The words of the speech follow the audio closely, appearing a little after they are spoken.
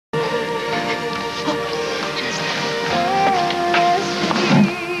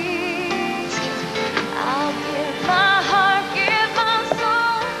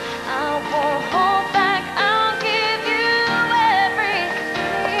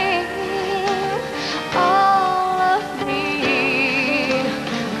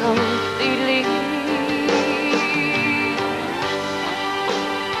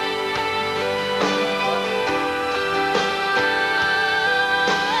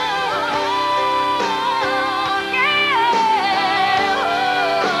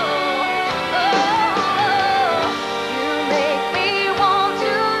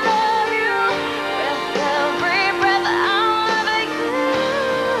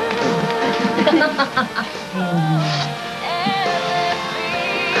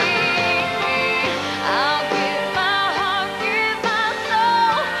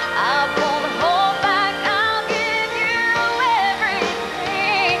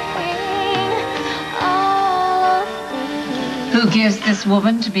Who gives this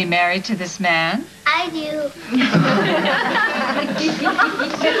woman to be married to this man? I do.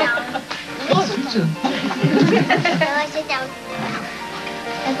 Sit down. No, I sit down.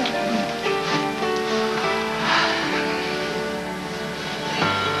 Okay.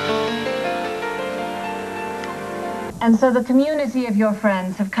 And so the community of your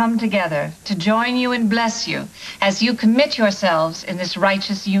friends have come together to join you and bless you as you commit yourselves in this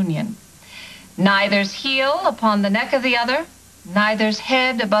righteous union. Neither's heel upon the neck of the other, neither's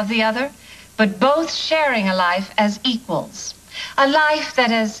head above the other, but both sharing a life as equals. A life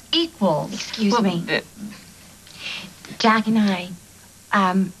that as equals... Excuse me. Jack and I,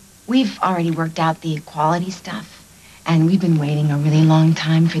 we've already worked out the equality stuff, and we've been waiting a really long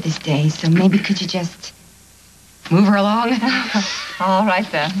time for this day, so maybe could you just move her along? All right,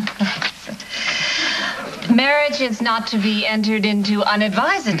 then. Marriage is not to be entered into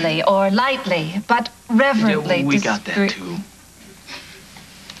unadvisedly or lightly, but reverently. We got that, too.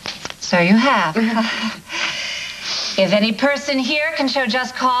 So you have. If any person here can show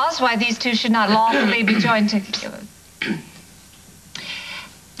just cause why these two should not lawfully be joined together,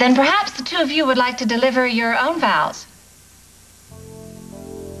 then perhaps the two of you would like to deliver your own vows.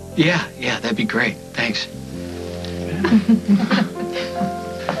 Yeah, that'd be great. Thanks.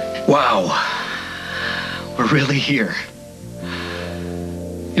 Wow. We're really here.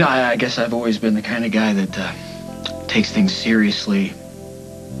 You know, I guess I've always been the kind of guy that takes things seriously,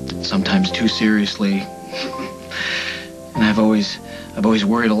 sometimes too seriously. And I've always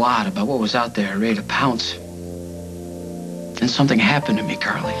worried a lot about what was out there, ready to pounce. And something happened to me,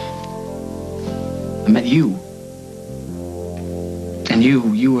 Carly. I met you. And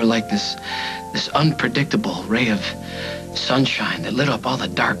you were like this unpredictable ray of sunshine that lit up all the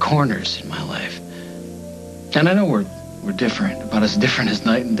dark corners in my life. And I know we're different, about as different as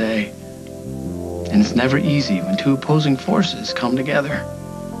night and day. And it's never easy when two opposing forces come together.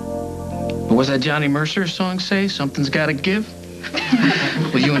 But what's that Johnny Mercer song say? Something's gotta give?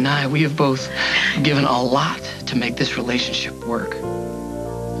 Well, you and I, we have both given a lot to make this relationship work.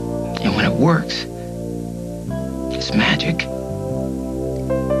 And when it works, it's magic.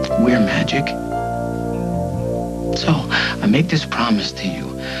 We're magic. So, I make this promise to you.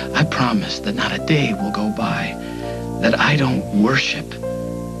 I promise that not a day will go by that I don't worship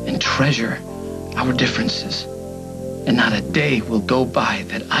and treasure our differences. And not a day will go by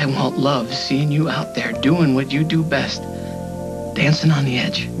that I won't love seeing you out there doing what you do best, dancing on the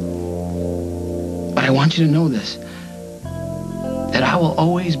edge. But I want you to know this, that I will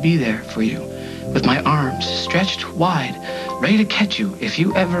always be there for you with my arms stretched wide, ready to catch you if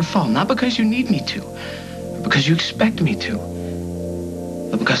you ever fall. Not because you need me to, or because you expect me to,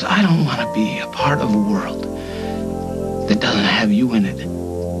 but because I don't want to be a part of a world that doesn't have you in it.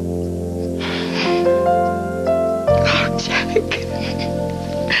 Oh, Jack.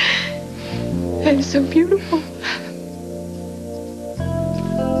 That is so beautiful.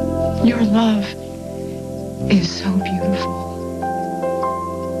 Your love is so beautiful.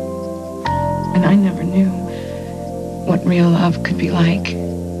 And I never knew what real love could be like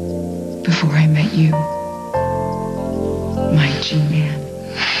before I met you, my G-Man.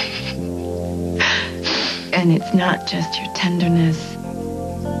 And it's not just your tenderness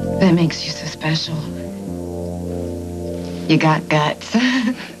that makes you so special. You got guts.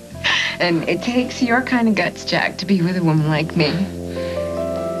 And it takes your kind of guts, Jack, to be with a woman like me.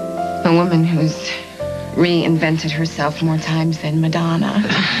 A woman who's reinvented herself more times than Madonna.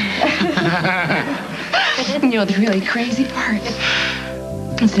 You know, the really crazy part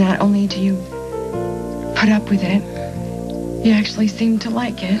is not only do you put up with it, you actually seem to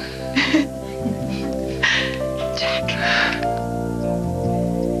like it. Jack,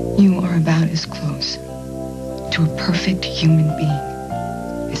 you are about as close to a perfect human being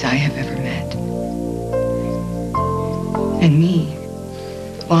as I have ever met. And me,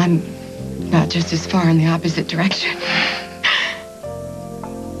 well, I'm not just as far in the opposite direction.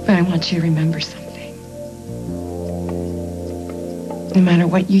 But I want you to remember something. No matter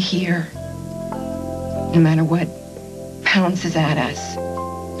what you hear, no matter what pounces at us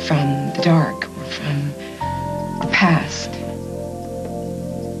from the dark or from the past,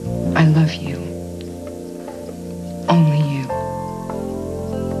 I love you. Only you.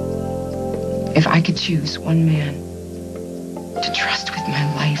 If I could choose one man to trust with my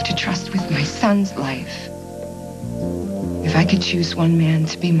life, to trust with my son's life, if I could choose one man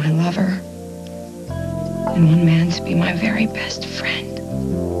to be my lover, and one man to be my very best friend.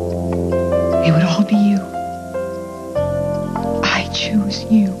 It would all be you. I choose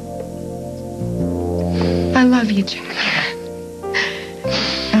you. I love you, Jack.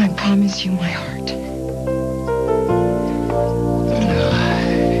 And I promise you my heart.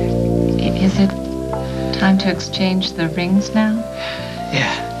 Is it time to exchange the rings now?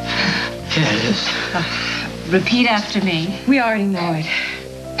 Yeah. Yeah, it is. Repeat after me. We already know it.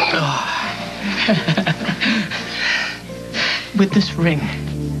 Oh. With this ring,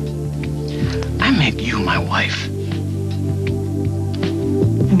 I make you my wife.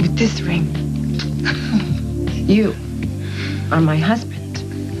 And with this ring, you are my husband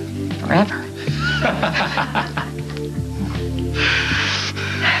forever.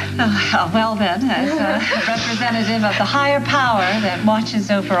 Well then, as a representative of the higher power that watches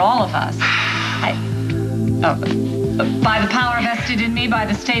over all of us, by the power vested in me by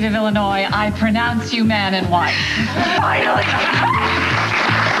the state of Illinois, I pronounce you man and wife. Finally!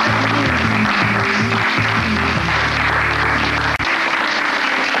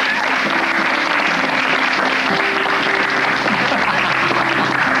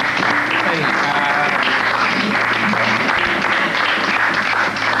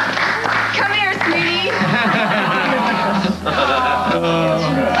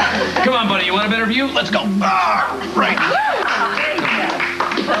 Come on, buddy. You want a better view? Let's go. Right.